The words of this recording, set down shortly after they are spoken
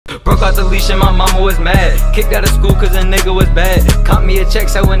out the leash and my mama was mad. Kicked out of school cause a nigga was bad. Caught me a check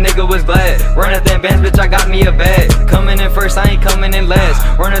so a nigga was glad. Run at them bands, bitch, I got me a bag. Coming in first, I ain't coming in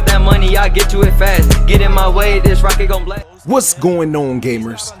last. Run at that money, I get to it fast. Get in my way, this rocket gon' blast. What's going on,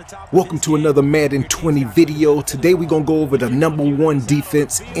 gamers? Welcome to another Madden 20 video. Today we're gonna go over the #1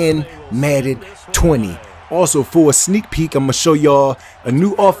 defense in Madden 20. Also, for a sneak peek, I'm gonna show y'all a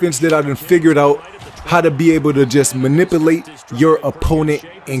new offense that I done figured out how to be able to just manipulate your opponent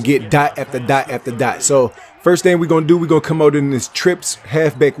and get dot after dot after dot. So first thing we're gonna do, we're gonna come out in this trips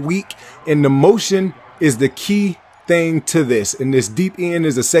halfback week, and the motion is the key thing to this, and this deep end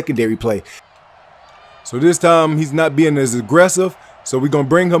is a secondary play. So this time he's not being as aggressive, so we're gonna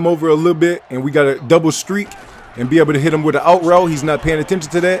bring him over a little bit, and we got a double streak and be able to hit him with an out route. He's not paying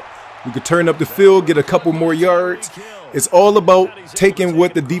attention to that. We could turn up the field, get a couple more yards. It's all about taking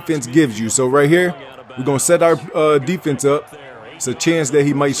what the defense gives you. So right here, we're gonna set our defense up. It's a chance that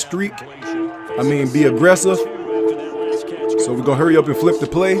he might streak. Be aggressive. So we're gonna hurry up and flip the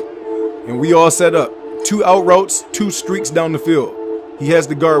play, and we all set up. 2 out routes, 2 streaks down the field. He has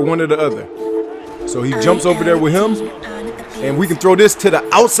to guard one or the other. So he jumps over there with him, and we can throw this to the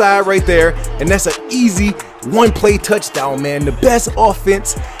outside right there, and that's an easy one-play touchdown, man. The best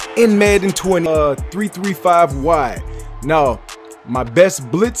offense in Madden 20, 3-3-5 wide. Now, my best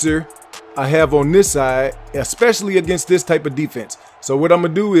blitzer I have on this side, especially against this type of defense. So what I'm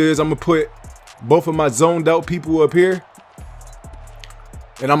gonna do is I'm gonna put both of my zoned out people up here,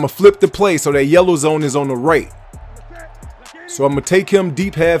 and I'm gonna flip the play so that yellow zone is on the right. So I'm gonna take him,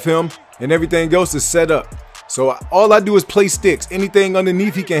 deep half him, and everything else is set up. So all I do is play sticks. Anything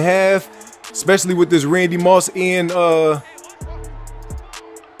underneath he can have, especially with this Randy Moss and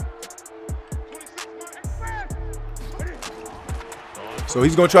so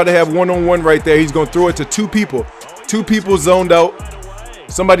he's gonna try to have one-on-one right there. He's gonna throw it to 2 people. 2 people zoned out.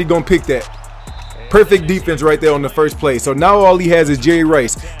 Somebody gonna pick that. Perfect defense right there on the first play. So now all he has is Jerry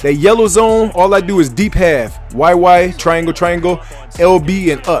Rice. That yellow zone, all I do is deep half. YY, triangle, triangle,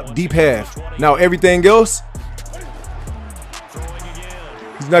 LB, and up, deep half. Now everything else,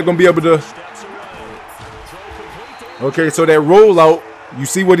 he's not gonna be able to. Okay, so that rollout, you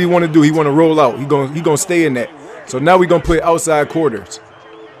see what he want to do. He want to roll out. He gonna stay in that. So now we're gonna play outside quarters.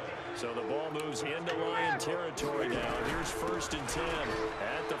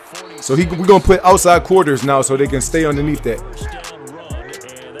 So we're gonna put outside quarters now so they can stay underneath that.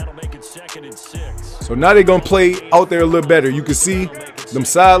 So now they're gonna play out there a little better. You can see them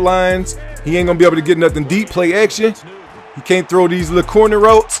sidelines. He ain't gonna be able to get nothing deep. Play action. He can't throw these little corner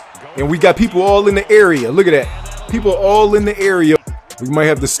routes. And we got people all in the area. Look at that. People all in the area. We might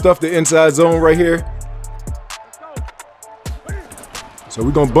have to stuff the inside zone right here. So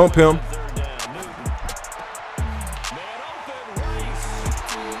we're gonna bump him.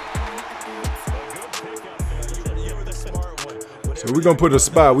 So we're gonna put a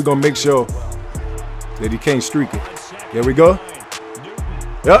spot. We're gonna make sure that he can't streak it. There we go.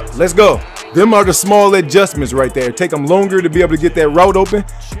 Yep, let's go. Them are the small adjustments right there. Take them longer to be able to get that route open.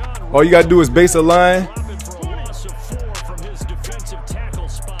 All you gotta do is base a line.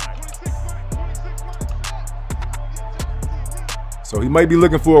 So he might be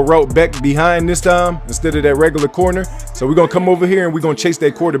looking for a route back behind this time instead of that regular corner. So we're gonna come over here and we're gonna chase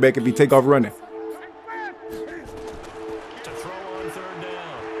that quarterback if he take off running.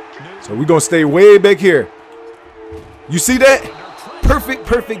 So we're gonna stay way back here. You see that? Perfect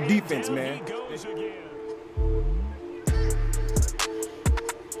defense, man.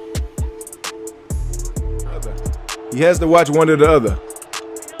 He has to watch one or the other.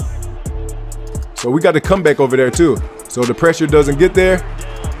 So we got to come back over there too. So the pressure doesn't get there.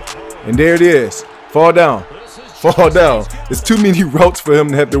 And there it is. Fall down. Fall down. There's too many routes for him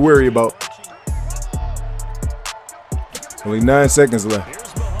to have to worry about. Only 9 seconds left.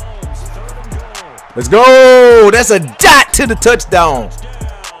 Let's go. That's a dot to the touchdown.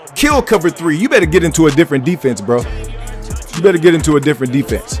 Kill cover 3. You better get into a different defense, bro. You better get into a different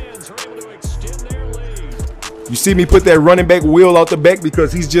defense. You see me put that running back wheel out the back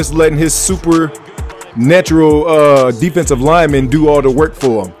because he's just letting his super natural defensive lineman do all the work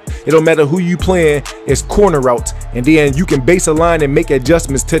for him. It don't matter who you playing, it's corner routes, and then you can base a line and make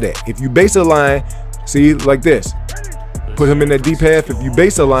adjustments to that. If you base a line, see, like this, put him in that deep half. If you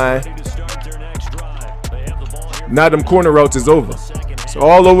base a line, now them corner routes is over. So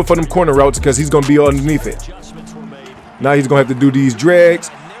all over for them corner routes because he's gonna be underneath it. Now he's gonna have to do these drags.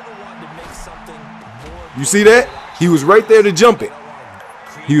 You see that? He was right there to jump it.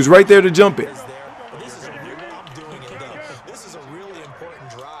 He was right there to jump it.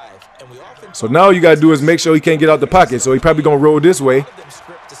 So now all you got to do is make sure he can't get out the pocket. So he probably going to roll this way.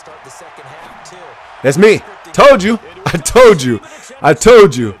 That's me. Told you. I told you. I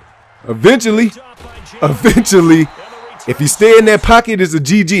told you. Eventually, if you stay in that pocket, it's a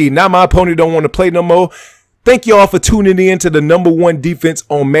GG. Now my opponent don't want to play no more. Thank y'all for tuning in to the #1 defense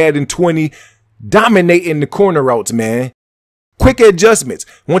on Madden 20. Dominating the corner routes, man. Quick adjustments.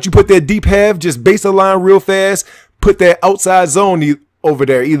 Once you put that deep half, just base the line real fast. Put that outside zone over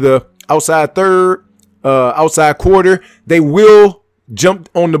there, either outside third, outside quarter. They will jump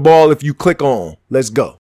on the ball if you click on. Let's go.